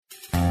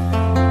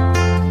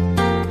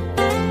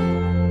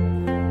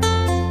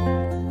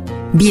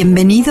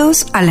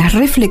Bienvenidos a las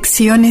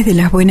Reflexiones de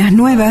las Buenas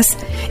Nuevas,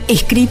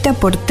 escrita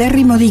por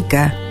Terry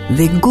Modica,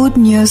 de Good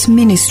News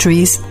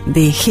Ministries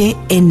de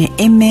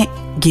gnm-es.org.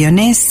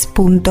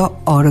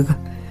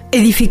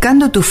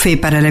 Edificando tu fe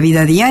para la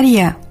vida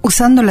diaria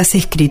usando las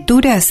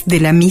escrituras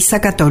de la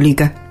Misa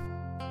Católica.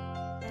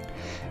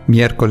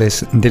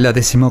 Miércoles de la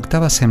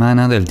 18ª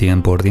semana del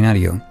tiempo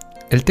ordinario.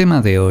 El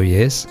tema de hoy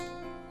es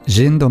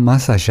Yendo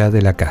más allá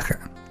de la caja.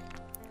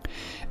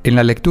 En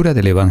la lectura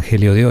del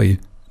Evangelio de hoy,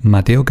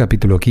 Mateo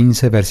capítulo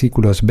 15,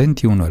 versículos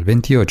 21 al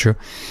 28,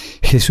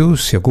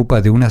 Jesús se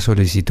ocupa de una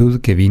solicitud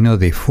que vino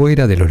de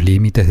fuera de los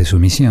límites de su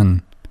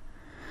misión.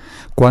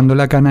 Cuando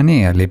la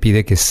cananea le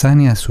pide que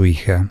sane a su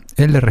hija,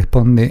 él le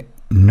responde: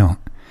 no,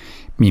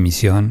 mi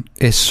misión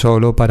es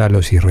solo para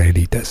los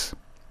israelitas.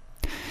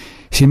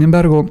 Sin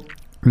embargo,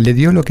 le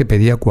dio lo que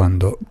pedía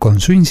cuando, con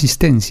su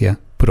insistencia,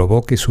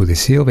 probó que su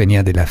deseo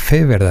venía de la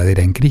fe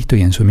verdadera en Cristo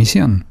y en su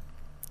misión.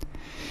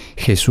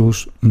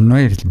 Jesús no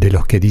es de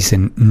los que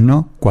dicen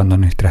no cuando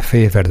nuestra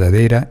fe es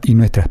verdadera y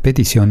nuestras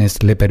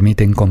peticiones le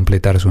permiten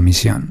completar su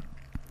misión.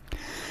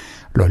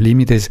 Los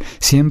límites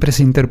siempre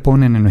se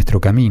interponen en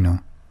nuestro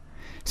camino.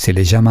 Se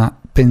le llama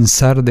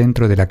pensar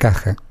dentro de la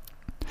caja.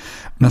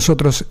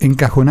 Nosotros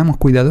encajonamos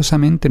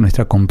cuidadosamente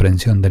nuestra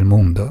comprensión del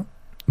mundo,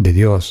 de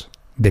Dios,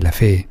 de la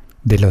fe,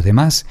 de los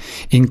demás,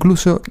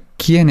 incluso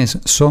quiénes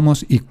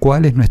somos y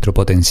cuál es nuestro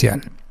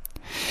potencial.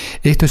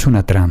 Esto es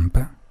una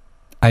trampa.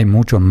 Hay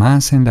mucho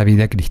más en la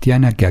vida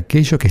cristiana que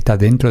aquello que está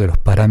dentro de los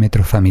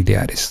parámetros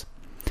familiares.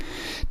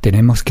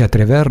 Tenemos que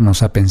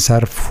atrevernos a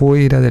pensar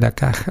fuera de la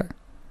caja.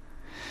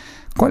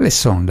 ¿Cuáles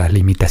son las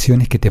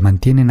limitaciones que te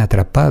mantienen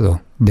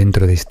atrapado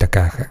dentro de esta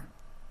caja?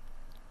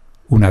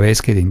 Una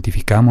vez que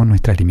identificamos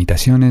nuestras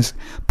limitaciones,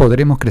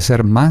 podremos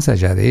crecer más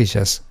allá de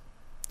ellas.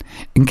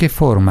 ¿En qué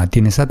forma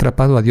tienes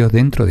atrapado a Dios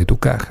dentro de tu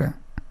caja?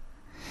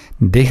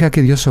 Deja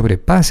que Dios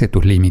sobrepase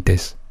tus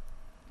límites.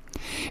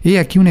 He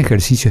aquí un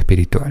ejercicio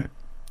espiritual.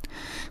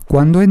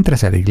 Cuando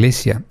entras a la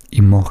iglesia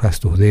y mojas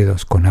tus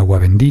dedos con agua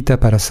bendita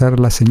para hacer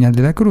la señal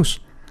de la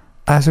cruz,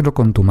 hazlo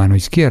con tu mano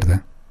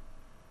izquierda.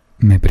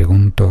 Me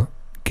pregunto,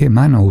 ¿qué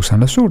mano usan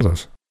los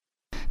zurdos?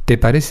 ¿Te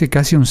parece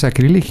casi un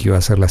sacrilegio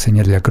hacer la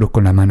señal de la cruz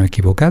con la mano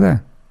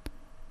equivocada?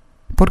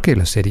 ¿Por qué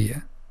lo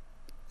sería?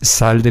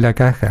 Sal de la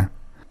caja.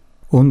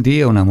 Un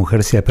día una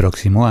mujer se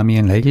aproximó a mí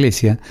en la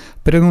iglesia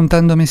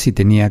preguntándome si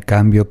tenía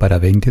cambio para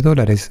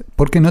 $20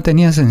 porque no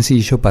tenía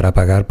sencillo para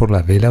pagar por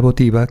la vela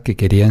votiva que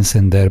quería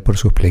encender por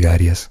sus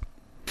plegarias.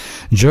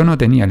 Yo no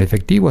tenía el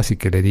efectivo, así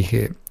que le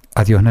dije: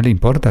 a Dios no le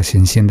importa si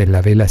enciendes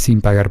la vela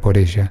sin pagar por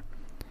ella.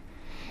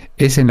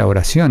 Es en la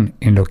oración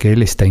en lo que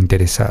Él está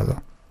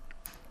interesado.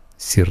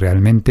 Si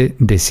realmente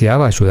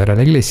deseaba ayudar a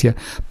la iglesia,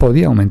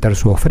 podía aumentar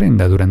su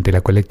ofrenda durante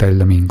la colecta del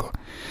domingo.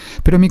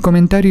 Pero mi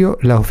comentario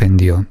la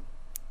ofendió.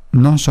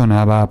 No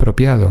sonaba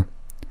apropiado.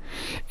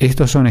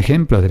 Estos son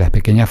ejemplos de las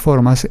pequeñas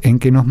formas en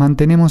que nos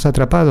mantenemos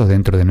atrapados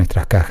dentro de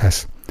nuestras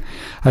cajas.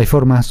 Hay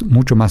formas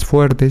mucho más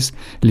fuertes,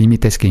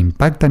 límites que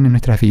impactan en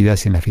nuestras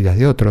vidas y en las vidas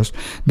de otros,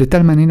 de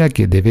tal manera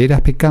que de veras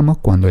pecamos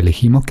cuando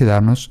elegimos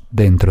quedarnos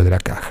dentro de la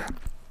caja.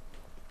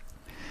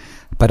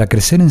 Para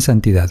crecer en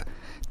santidad,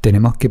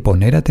 tenemos que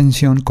poner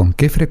atención con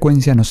qué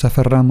frecuencia nos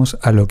aferramos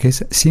a lo que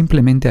es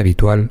simplemente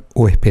habitual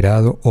o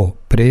esperado o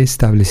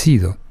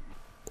preestablecido,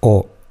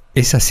 o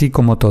es así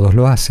como todos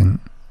lo hacen.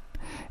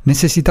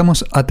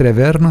 Necesitamos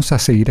atrevernos a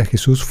seguir a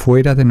Jesús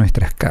fuera de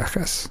nuestras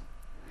cajas.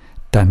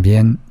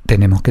 También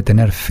tenemos que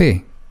tener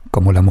fe,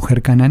 como la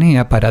mujer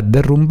cananea, para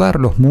derrumbar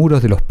los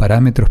muros de los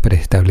parámetros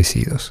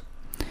preestablecidos.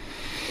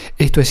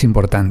 Esto es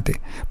importante,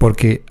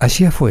 porque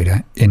allí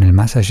afuera, en el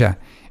más allá,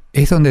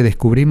 es donde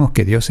descubrimos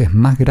que Dios es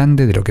más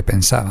grande de lo que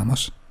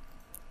pensábamos.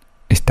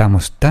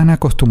 Estamos tan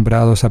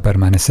acostumbrados a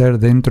permanecer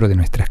dentro de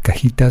nuestras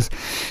cajitas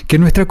que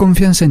nuestra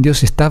confianza en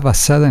Dios está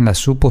basada en la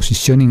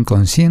suposición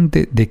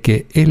inconsciente de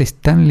que Él es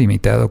tan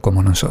limitado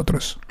como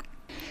nosotros.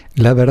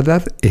 La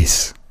verdad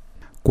es,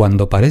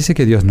 cuando parece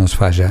que Dios nos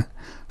falla,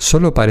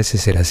 solo parece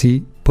ser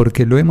así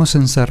porque lo hemos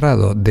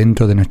encerrado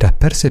dentro de nuestras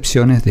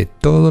percepciones de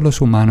todos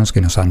los humanos que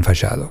nos han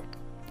fallado.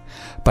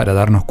 Para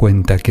darnos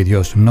cuenta que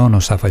Dios no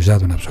nos ha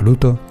fallado en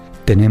absoluto,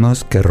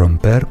 tenemos que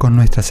romper con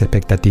nuestras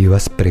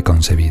expectativas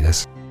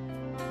preconcebidas.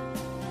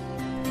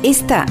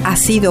 Esta ha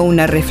sido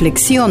una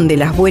reflexión de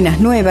las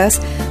Buenas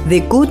Nuevas de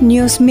Good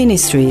News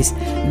Ministries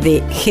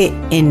de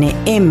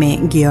gnm-es.org.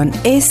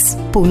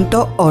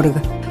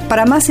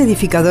 Para más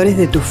edificadores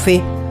de tu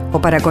fe o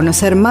para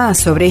conocer más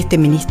sobre este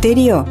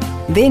ministerio,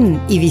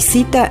 ven y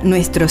visita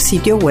nuestro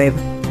sitio web.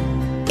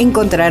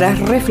 Encontrarás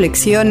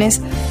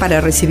reflexiones para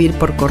recibir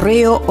por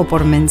correo o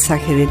por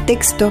mensaje de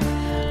texto,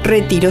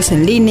 retiros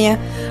en línea,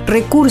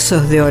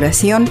 recursos de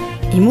oración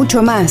y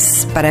mucho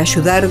más para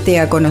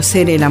ayudarte a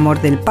conocer el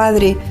amor del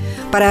Padre,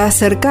 para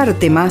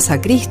acercarte más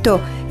a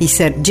Cristo y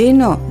ser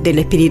lleno del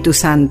Espíritu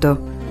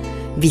Santo.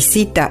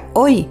 Visita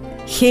hoy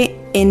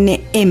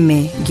gnm-es.org.